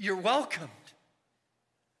 You're welcomed."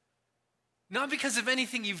 Not because of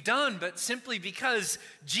anything you've done, but simply because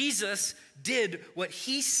Jesus did what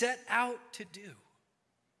he set out to do.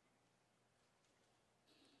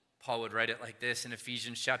 Paul would write it like this in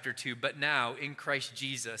Ephesians chapter 2, "But now in Christ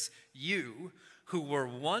Jesus, you who were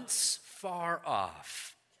once far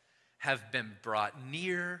off have been brought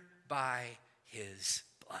near by his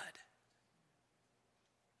blood."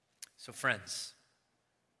 So friends,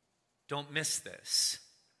 don't miss this.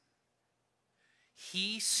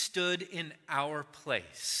 He stood in our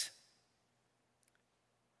place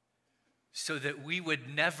so that we would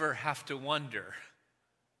never have to wonder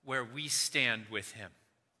where we stand with him.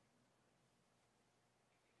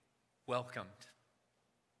 Welcomed,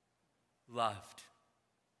 loved,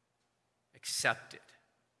 accepted,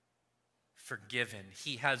 forgiven.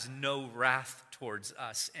 He has no wrath towards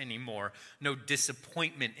us anymore, no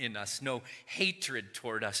disappointment in us, no hatred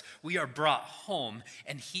toward us. We are brought home,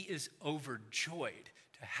 and he is overjoyed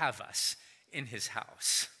to have us in his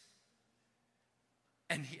house.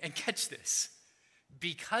 And catch this,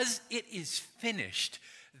 because it is finished,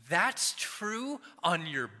 that's true on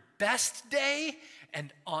your best day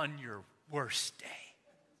and on your worst day.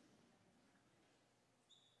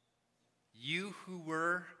 You who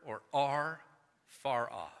were or are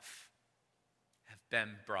far off have been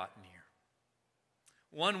brought near.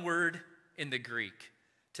 One word in the Greek,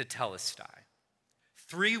 tetelestai.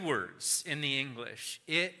 3 words in the English.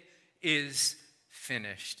 It is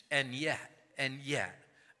finished. And yet,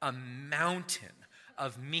 a mountain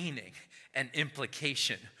of meaning and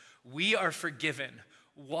implication. We are forgiven,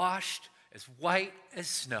 washed as white as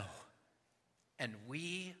snow, and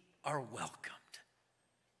we are welcomed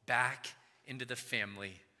back into the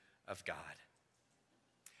family of God.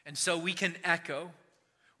 And so we can echo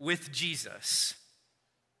with Jesus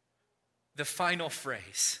the final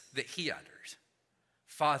phrase that he uttered.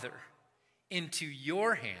 Father, into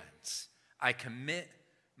your hands I commit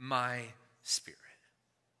my spirit.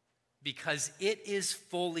 Because it is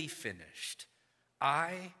fully finished,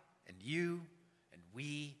 I and you and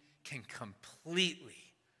we can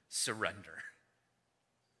completely surrender.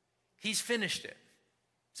 He's finished it.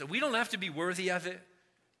 So we don't have to be worthy of it.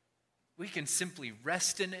 We can simply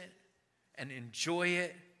rest in it and enjoy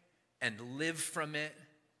it and live from it.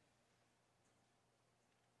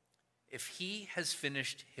 If he has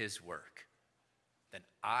finished his work, then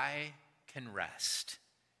I can rest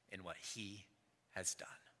in what he has done.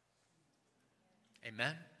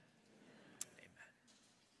 Amen?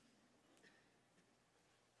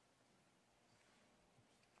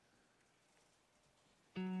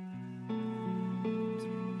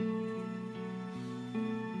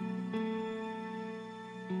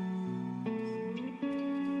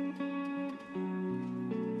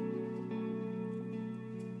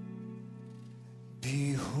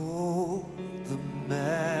 Behold the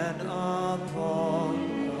man upon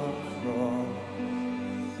the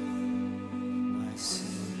cross, my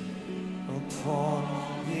sin upon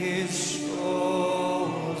his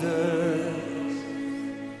shoulders.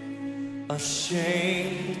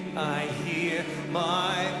 Ashamed, I hear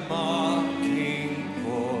my mocking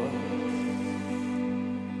voice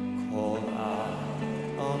call out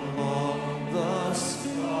among the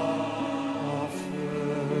scoffers.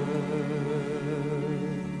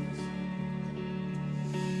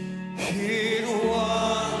 It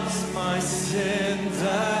was my sin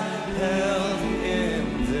that held him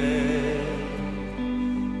there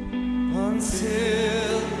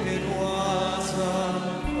until it was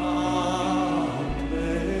accomplished.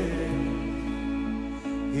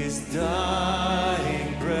 His dying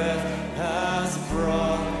breath has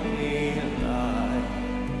brought me life.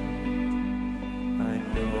 I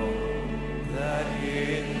know that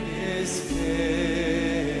it is finished.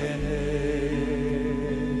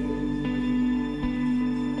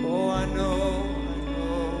 Oh, I know.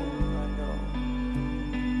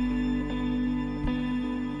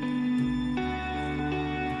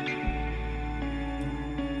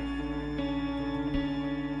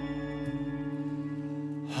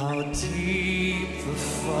 How deep the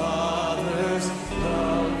Father's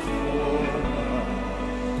love for us,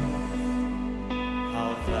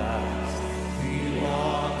 how vast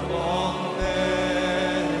beyond all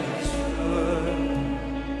measure,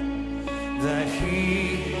 that he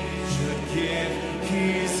should give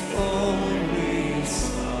his only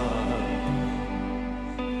Son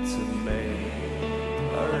to make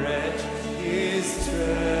a wretch his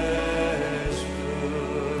treasure.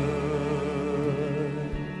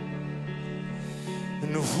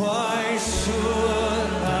 And why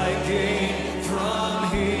should I gain from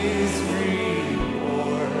his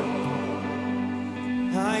reward?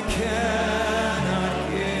 I cannot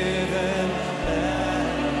give an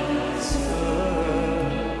answer,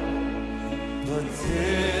 but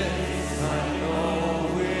this I know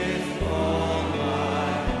with all my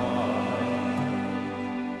heart.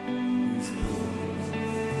 His blood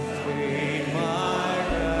paid my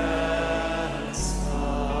ransom.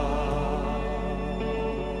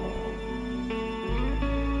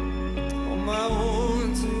 My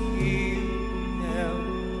wounds he held,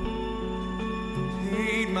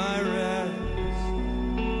 paid my ransom.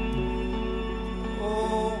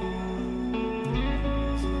 Oh,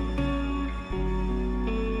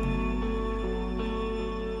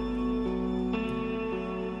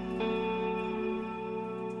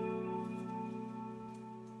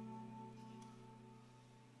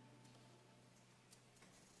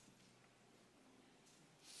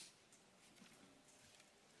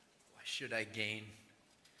 What should I gain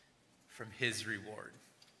from his reward?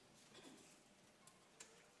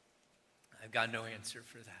 I've got no answer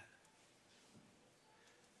for that.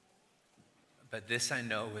 But this I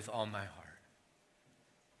know with all my heart,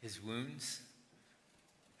 His wounds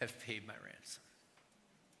have paid my ransom.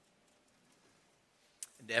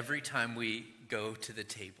 And every time we go to the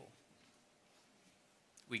table,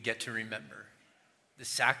 we get to remember the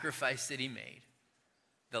sacrifice that he made,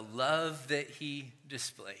 the love that he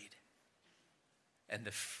displayed, and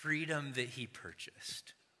the freedom that he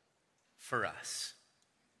purchased for us.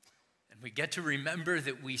 And we get to remember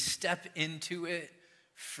that we step into it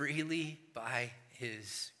freely by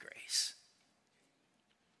his grace.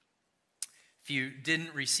 If you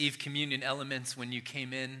didn't receive communion elements when you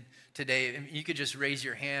came in today, you could just raise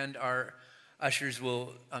your hand. Our ushers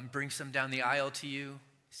will bring some down the aisle to you.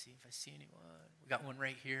 See if I see anyone. We got one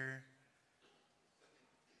right here.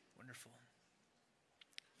 Wonderful.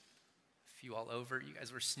 A few all over. You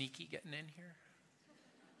guys were sneaky getting in here.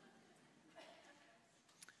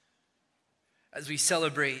 As we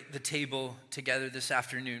celebrate the table together this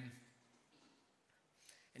afternoon,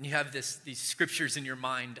 and you have these scriptures in your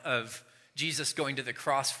mind of Jesus going to the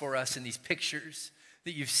cross for us, and these pictures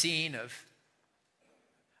that you've seen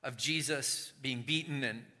of Jesus being beaten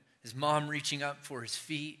and his mom reaching up for his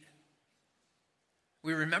feet,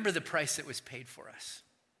 we remember the price that was paid for us.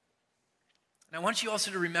 And I want you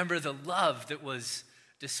also to remember the love that was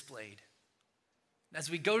displayed. As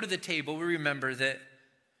we go to the table, we remember that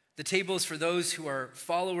the table is for those who are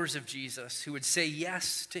followers of Jesus, who would say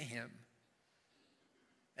yes to him.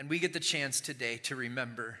 And we get the chance today to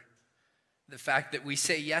remember the fact that we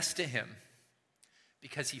say yes to him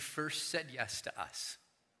because he first said yes to us.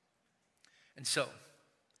 And so,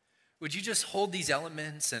 would you just hold these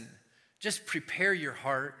elements and just prepare your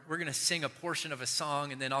heart? We're going to sing a portion of a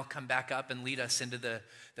song, and then I'll come back up and lead us into the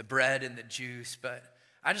bread and the juice. But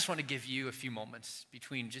I just want to give you a few moments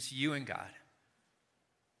between just you and God.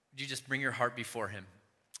 Would you just bring your heart before him?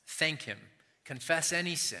 Thank him. Confess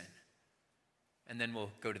any sin. And then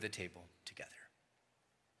we'll go to the table together.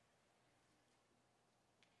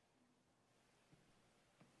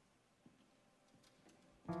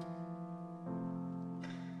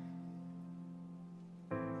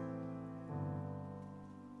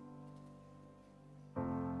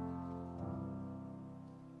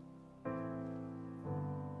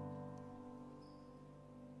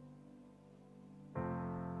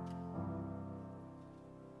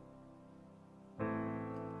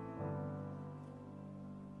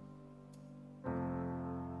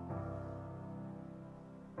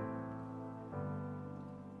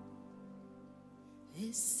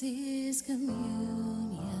 This is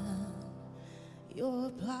communion, your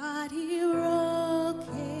body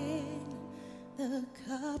broken, the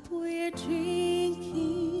cup we're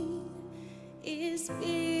drinking is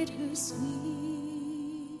bittersweet,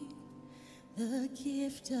 the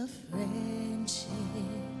gift of friendship,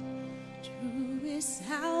 truest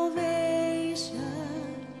salvation,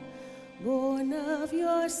 born of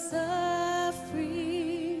your suffering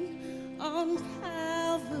on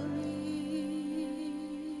Calvary.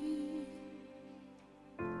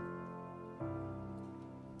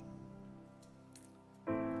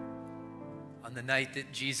 On the night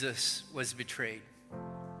that Jesus was betrayed,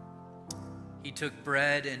 he took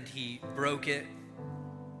bread and he broke it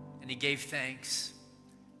and he gave thanks.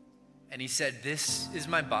 And he said, "This is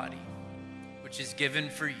my body, which is given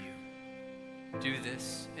for you. Do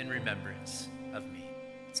this in remembrance of me."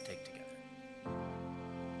 Let's take together.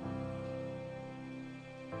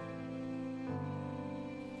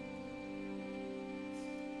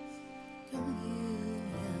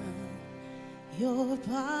 Your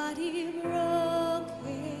body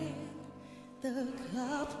broken, the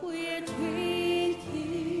cup we're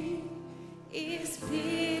drinking is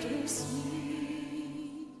bittersweet,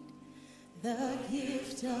 the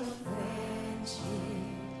gift of friendship,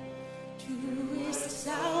 truest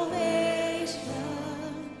salvation,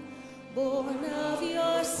 born of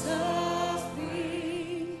your suffering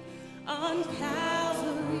on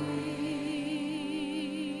Calvary.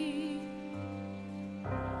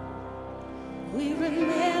 We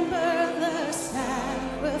remember the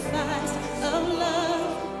sacrifice of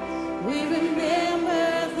love. We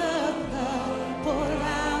remember the blood poured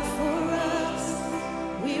out for us.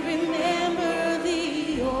 We remember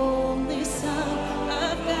the only Son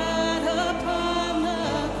of God upon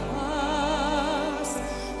the cross.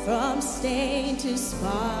 From stain to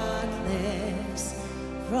spotless,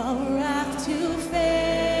 from wrath to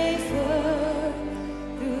favor,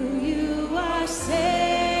 through you are saved.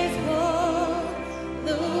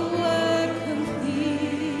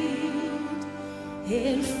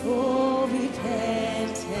 In full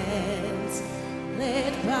repentance,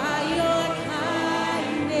 led by your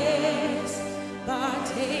kindness,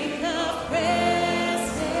 partake of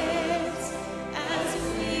presence as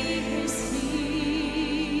we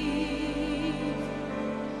receive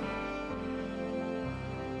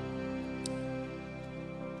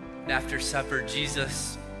And after supper,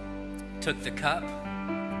 Jesus took the cup,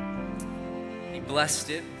 he blessed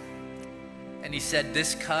it, and he said,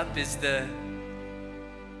 "This cup is the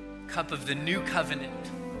cup of the new covenant,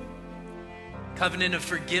 covenant of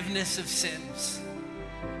forgiveness of sins,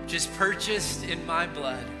 which is purchased in my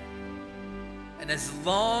blood. And as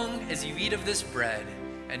long as you eat of this bread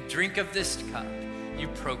and drink of this cup, you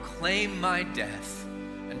proclaim my death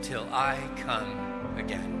until I come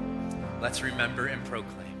again." Let's remember and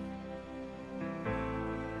proclaim.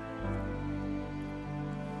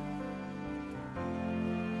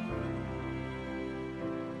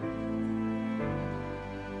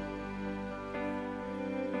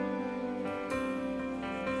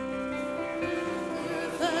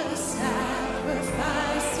 The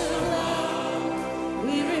sacrifice of love,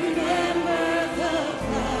 we remember the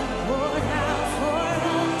blood poured out for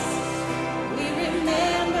us. We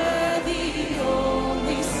remember the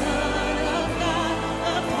only Son of God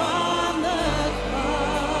upon the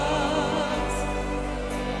cross.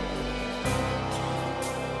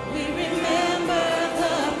 We remember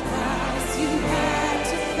the price you had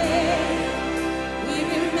to pay. We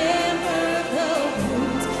remember the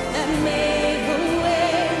wounds that made a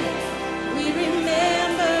way. We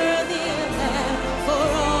remember the Lamb for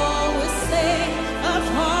all was slain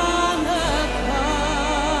upon the cross.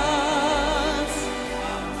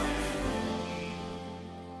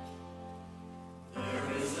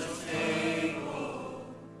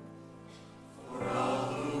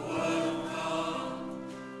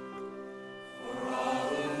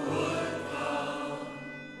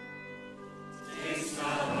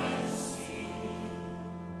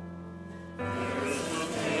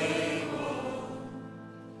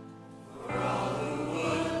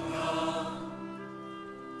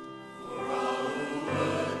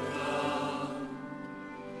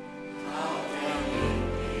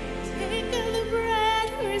 Take of the bread,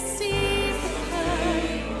 receive the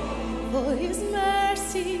cup, for his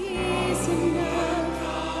mercy is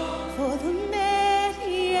enough, for the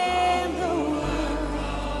many and the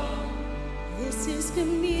one. This is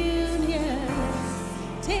communion.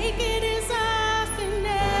 Take it as often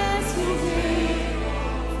as you will,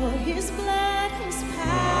 for his blood has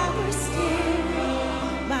power still.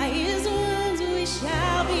 By his wounds we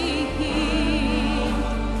shall be healed.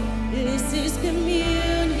 This is communion.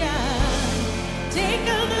 Take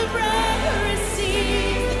of the bread,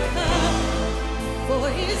 receive the cup, for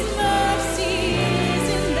his mercy is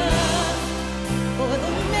enough, for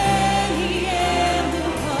the many and the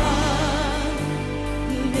one.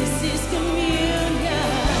 This is communion.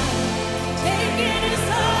 Take it as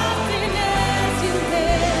often as you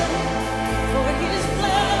will, for his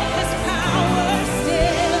blood has power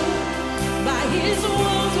still. By his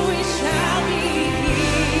wounds we shall be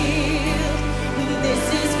healed. This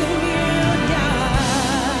is communion.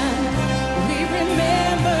 We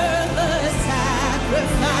remember the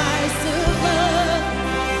sacrifice of love.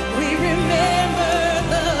 We remember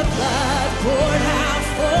the blood poured out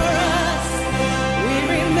for us. We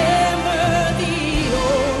remember the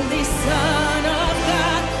only Son of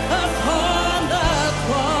God upon the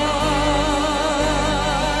cross.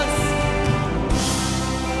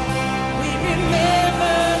 We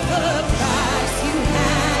remember the price you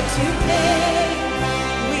had to pay.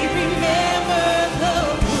 We remember the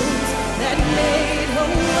wounds that made a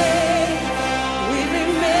way. We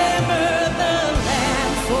remember the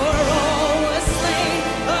Lamb for all was slain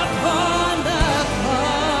upon the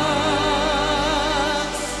cross.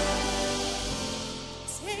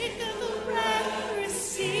 Take of the bread,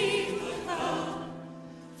 receive the cup,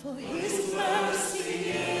 for his mercy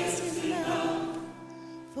is enough,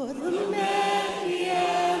 for the many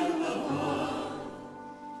and the one.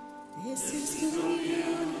 This is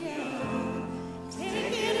communion.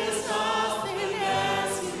 Take it as often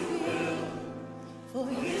as you will, for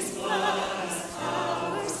his blood has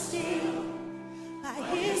power still. By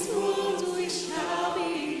his wounds we shall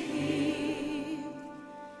be healed.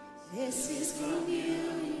 This is communion.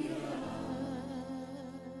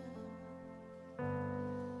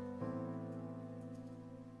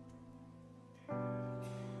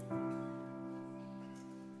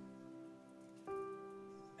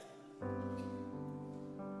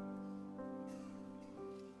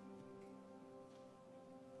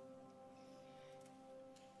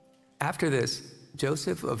 After this,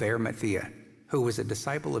 Joseph of Arimathea, who was a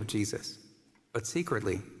disciple of Jesus, but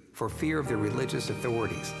secretly, for fear of the religious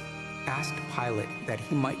authorities, asked Pilate that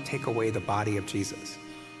he might take away the body of Jesus.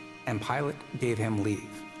 And Pilate gave him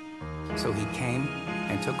leave. So he came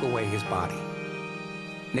and took away his body.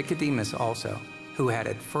 Nicodemus also, who had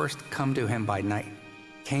at first come to him by night,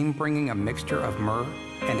 came bringing a mixture of myrrh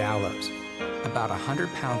and aloes, about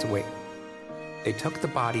 100 pounds weight. They took the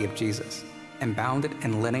body of Jesus and bound it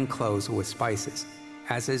in linen clothes with spices,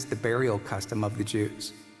 as is the burial custom of the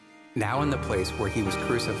Jews. Now in the place where he was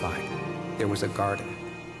crucified, there was a garden,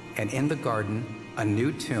 and in the garden, a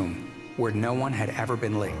new tomb where no one had ever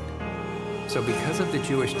been laid. So because of the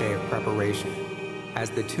Jewish day of preparation, as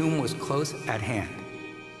the tomb was close at hand,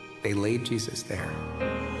 they laid Jesus there.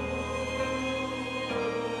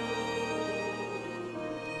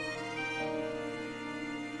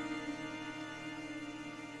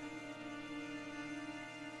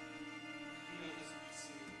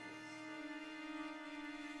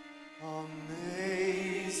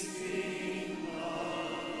 Amazing.